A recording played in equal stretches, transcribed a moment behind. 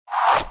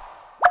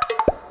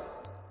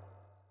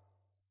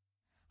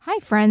Hi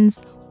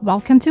friends,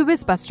 welcome to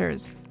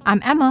Whizbusters.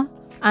 I'm Emma,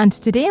 and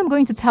today I'm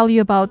going to tell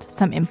you about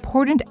some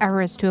important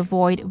errors to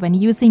avoid when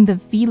using the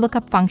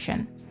VLOOKUP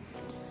function.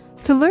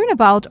 To learn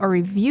about or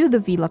review the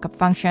VLOOKUP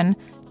function,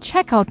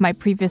 check out my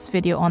previous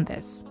video on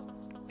this.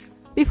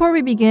 Before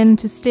we begin,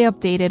 to stay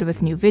updated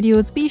with new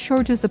videos, be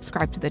sure to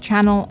subscribe to the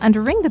channel and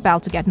ring the bell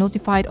to get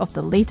notified of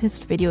the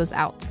latest videos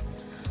out.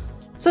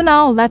 So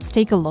now let's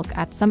take a look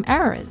at some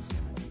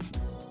errors.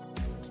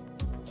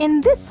 In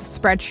this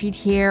spreadsheet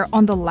here,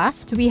 on the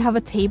left, we have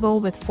a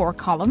table with 4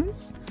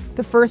 columns.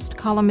 The first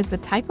column is the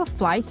type of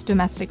flight,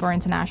 domestic or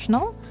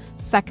international.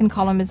 Second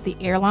column is the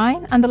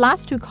airline, and the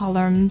last 2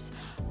 columns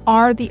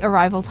are the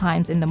arrival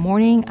times in the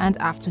morning and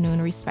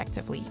afternoon,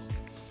 respectively.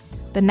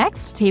 The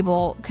next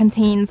table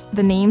contains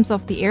the names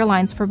of the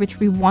airlines for which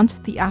we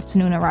want the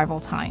afternoon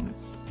arrival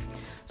times.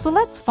 So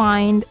let's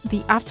find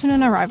the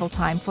afternoon arrival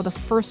time for the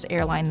first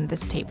airline in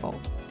this table,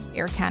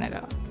 Air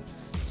Canada.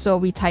 So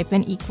we type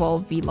in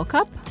equal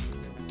VLOOKUP,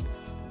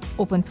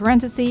 open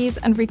parentheses,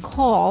 and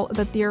recall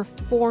that there are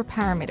 4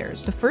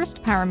 parameters. The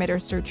first parameter,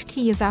 search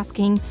key, is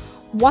asking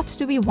what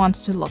do we want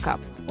to look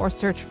up or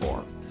search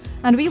for.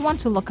 And we want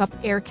to look up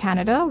Air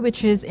Canada,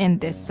 which is in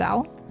this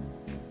cell.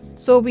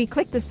 So we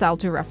click the cell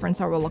to reference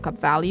our lookup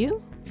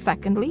value.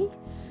 Secondly,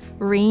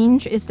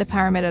 range is the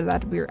parameter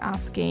that we're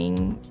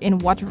asking in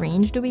what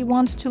range do we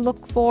want to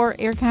look for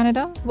Air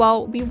Canada.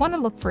 Well, we want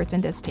to look for it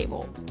in this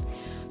table.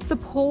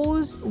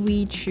 Suppose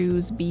we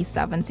choose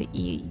B7 to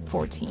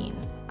E14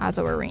 as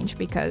our range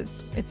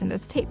because it's in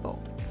this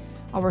table.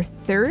 Our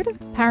third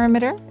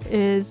parameter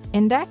is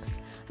index,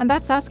 and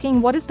that's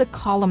asking what is the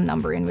column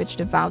number in which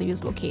the value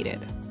is located.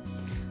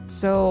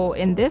 So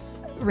in this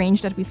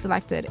range that we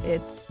selected,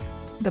 it's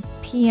the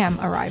PM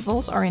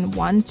arrivals are in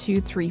 1, 2,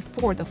 3,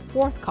 4, the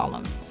 4th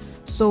column.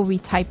 So we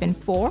type in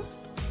 4.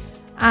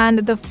 And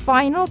the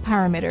final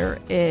parameter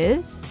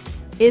is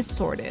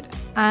sorted.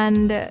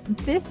 And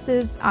this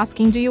is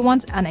asking, do you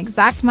want an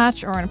exact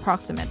match or an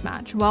approximate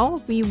match?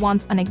 Well, we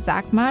want an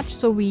exact match,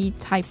 so we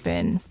type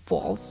in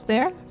false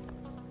there.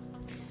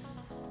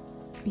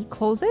 We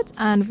close it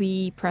and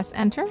we press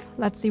enter.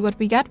 Let's see what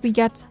we get. We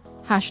get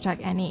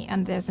 #NE,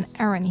 and there's an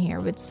error in here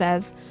which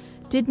says,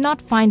 did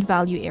not find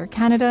value Air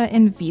Canada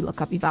in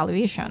VLOOKUP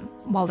evaluation.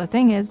 Well, the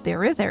thing is,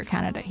 there is Air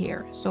Canada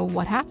here. So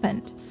what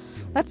happened?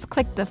 Let's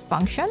click the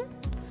function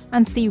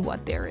and see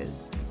what there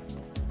is.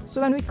 So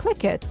when we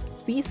click it,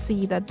 we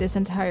see that this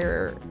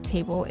entire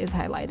table is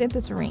highlighted,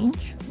 this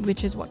range,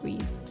 which is what we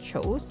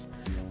chose.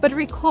 But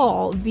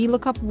recall,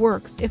 VLOOKUP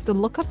works if the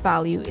lookup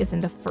value is in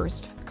the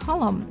first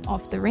column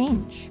of the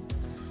range.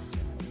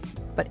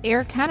 But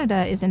Air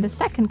Canada is in the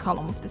second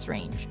column of this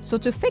range. So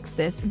to fix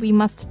this, we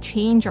must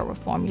change our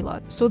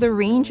formula. So the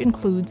range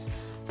includes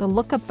the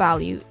lookup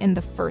value in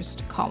the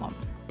first column,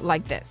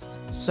 like this.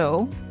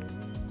 So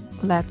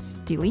let's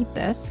delete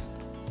this.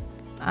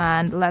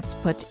 And let's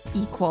put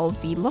equal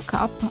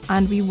VLOOKUP,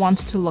 and we want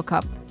to look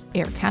up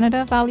Air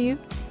Canada value,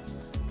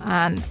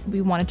 and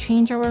we want to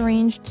change our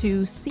range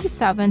to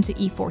C7 to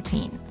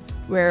E14,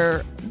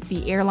 where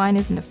the airline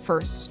is in the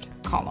first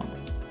column.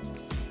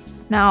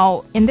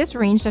 Now, in this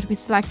range that we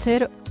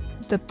selected,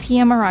 the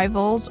PM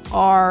arrivals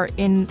are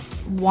in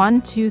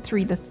 1, 2,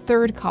 3, the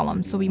 3rd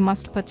column, so we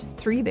must put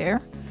 3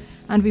 there,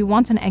 and we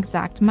want an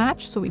exact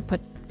match, so we put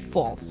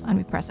false, and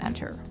we press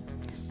enter.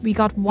 We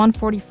got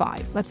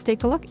 145. Let's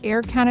take a look.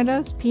 Air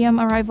Canada's PM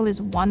arrival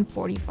is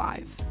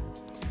 145.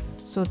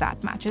 So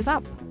that matches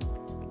up.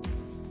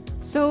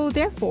 So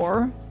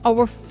therefore,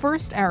 our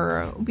first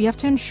error, we have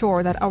to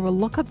ensure that our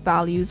lookup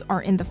values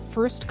are in the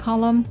first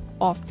column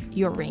of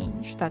your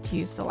range that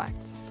you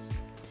select.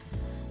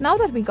 Now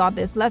that we got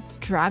this, let's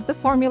drag the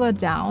formula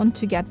down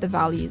to get the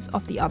values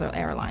of the other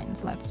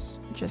airlines. Let's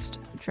just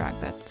drag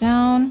that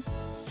down.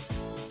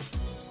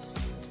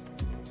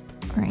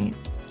 All right.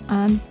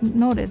 And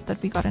notice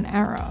that we got an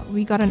error.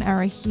 We got an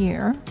error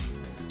here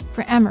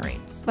for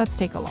Emirates. Let's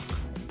take a look.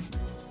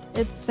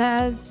 It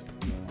says,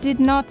 did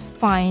not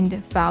find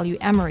value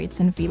Emirates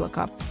in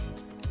VLOOKUP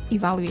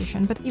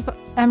evaluation, but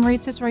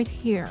Emirates is right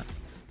here.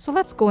 So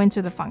let's go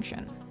into the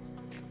function.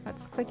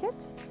 Let's click it.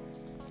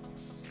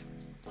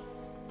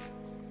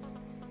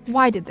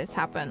 Why did this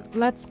happen?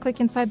 Let's click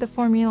inside the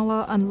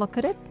formula and look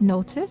at it.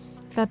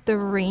 Notice that the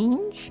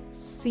range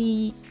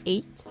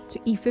C8 to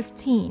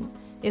E15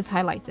 is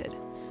highlighted.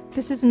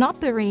 This is not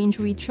the range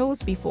we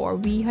chose before.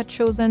 We had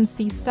chosen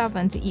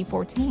C7 to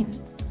E14.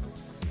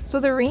 So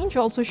the range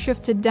also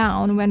shifted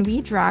down when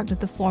we dragged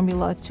the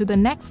formula to the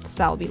next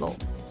cell below.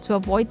 To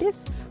avoid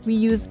this, we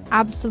use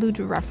absolute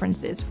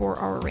references for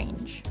our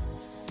range.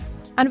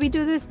 And we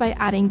do this by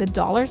adding the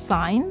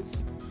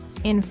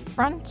 $ in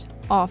front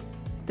of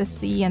the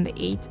C and the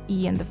 8,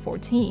 E and the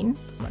 14.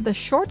 The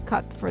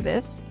shortcut for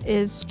this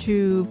is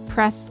to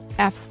press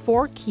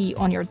F4 key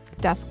on your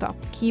desktop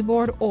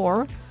keyboard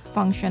or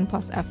function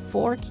plus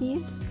F4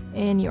 keys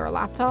in your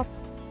laptop.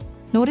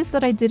 Notice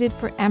that I did it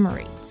for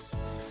Emirates,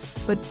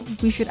 but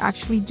we should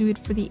actually do it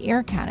for the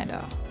Air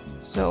Canada.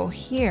 So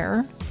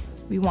here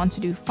we want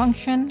to do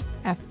function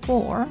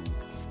F4.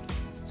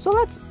 So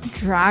let's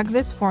drag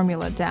this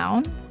formula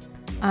down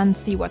and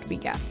see what we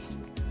get.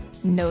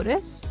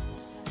 Notice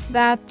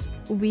that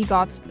we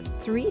got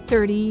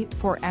 330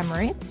 for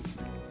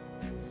Emirates,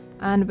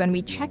 and when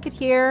we check it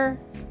here,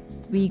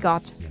 we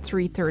got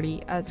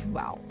 330 as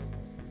well.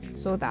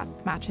 So that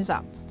matches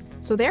up.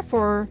 So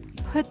therefore,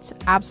 put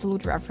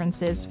absolute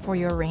references for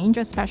your range,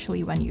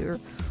 especially when you're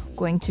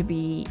going to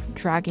be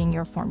dragging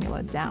your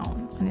formula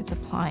down and it's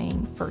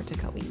applying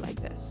vertically like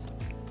this.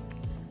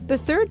 The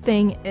third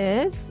thing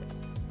is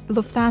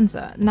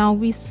Lufthansa. Now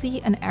we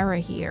see an error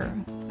here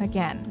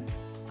again.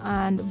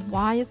 And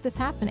why is this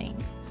happening?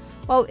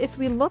 Well, if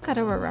we look at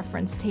our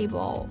reference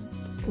table,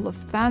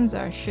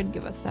 Lufthansa should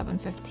give us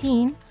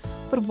 715,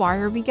 but why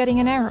are we getting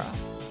an error?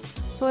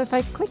 So if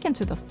I click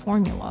into the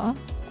formula,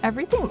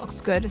 everything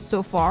looks good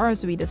so far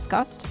as we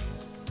discussed.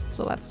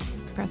 So let's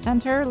press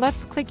enter.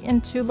 Let's click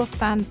into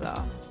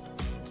Lufthansa.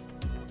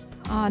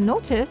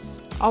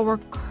 Notice our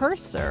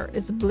cursor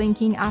is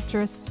blinking after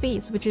a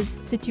space, which is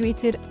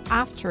situated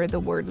after the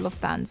word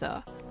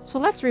Lufthansa. So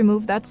let's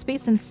remove that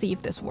space and see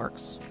if this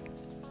works.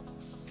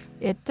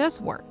 It does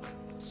work.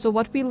 So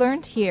what we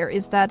learned here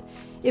is that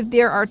if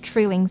there are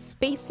trailing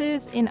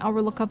spaces in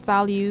our lookup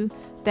value,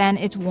 then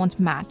it won't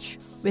match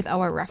with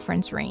our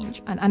reference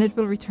range and it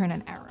will return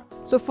an error.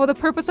 So for the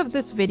purpose of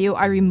this video,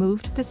 I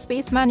removed the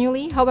space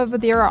manually. However,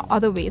 there are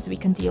other ways we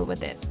can deal with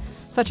this,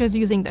 such as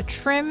using the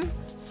trim,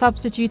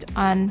 substitute,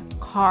 and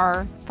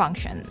car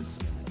functions.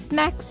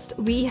 Next,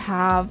 we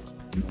have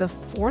the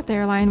fourth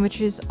airline,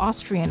 which is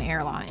Austrian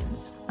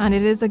Airlines, and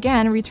it is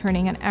again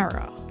returning an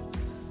error.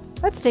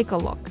 Let's take a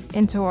look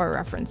into our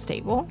reference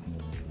table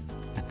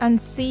and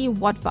see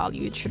what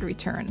value it should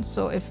return.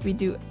 So if we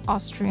do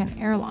Austrian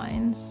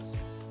Airlines,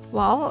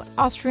 well,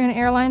 Austrian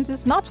Airlines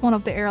is not one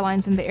of the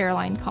airlines in the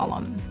airline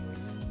column.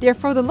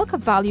 Therefore, the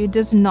lookup value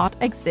does not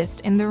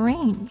exist in the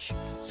range.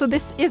 So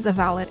this is a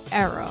valid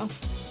error.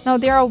 Now,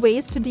 there are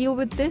ways to deal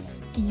with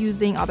this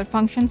using other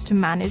functions to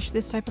manage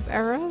this type of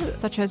error,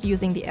 such as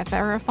using the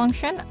ferror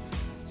function.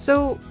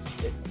 So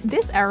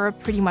this error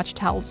pretty much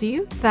tells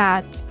you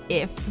that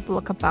if the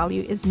lookup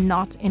value is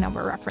not in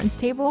our reference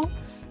table,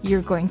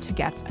 you're going to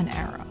get an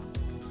error.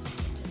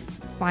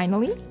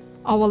 Finally,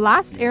 our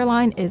last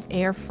airline is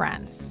Air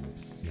France.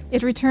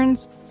 It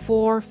returns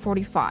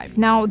 445.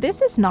 Now,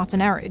 this is not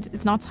an error.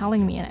 It's not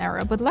telling me an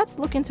error, but let's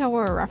look into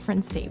our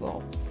reference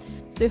table.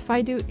 So if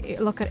I do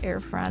look at Air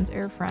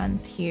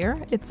France here,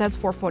 it says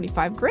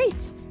 445.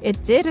 Great.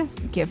 It did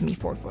give me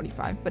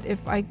 445, but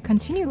if I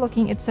continue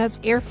looking, it says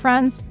Air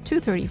France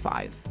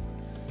 235.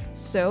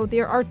 So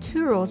there are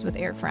two rows with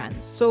Air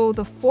France. So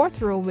the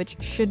fourth row,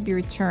 which should be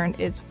returned,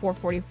 is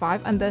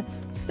 445, and the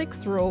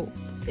sixth row,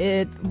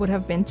 it would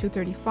have been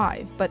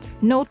 235. But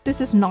note,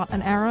 this is not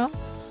an error,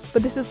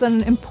 but this is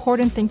an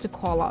important thing to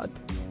call out,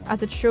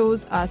 as it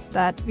shows us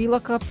that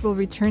VLOOKUP will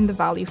return the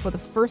value for the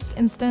first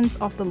instance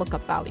of the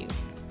lookup value.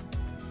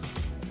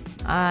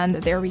 And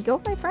there we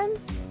go, my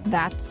friends.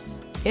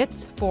 That's it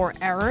for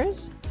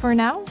errors for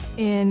now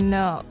in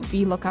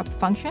VLOOKUP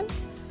function.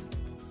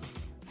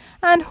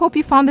 And hope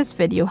you found this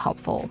video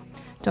helpful.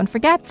 Don't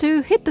forget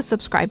to hit the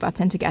subscribe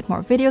button to get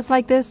more videos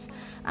like this,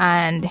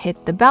 and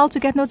hit the bell to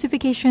get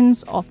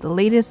notifications of the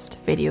latest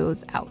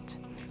videos out.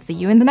 See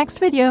you in the next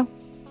video.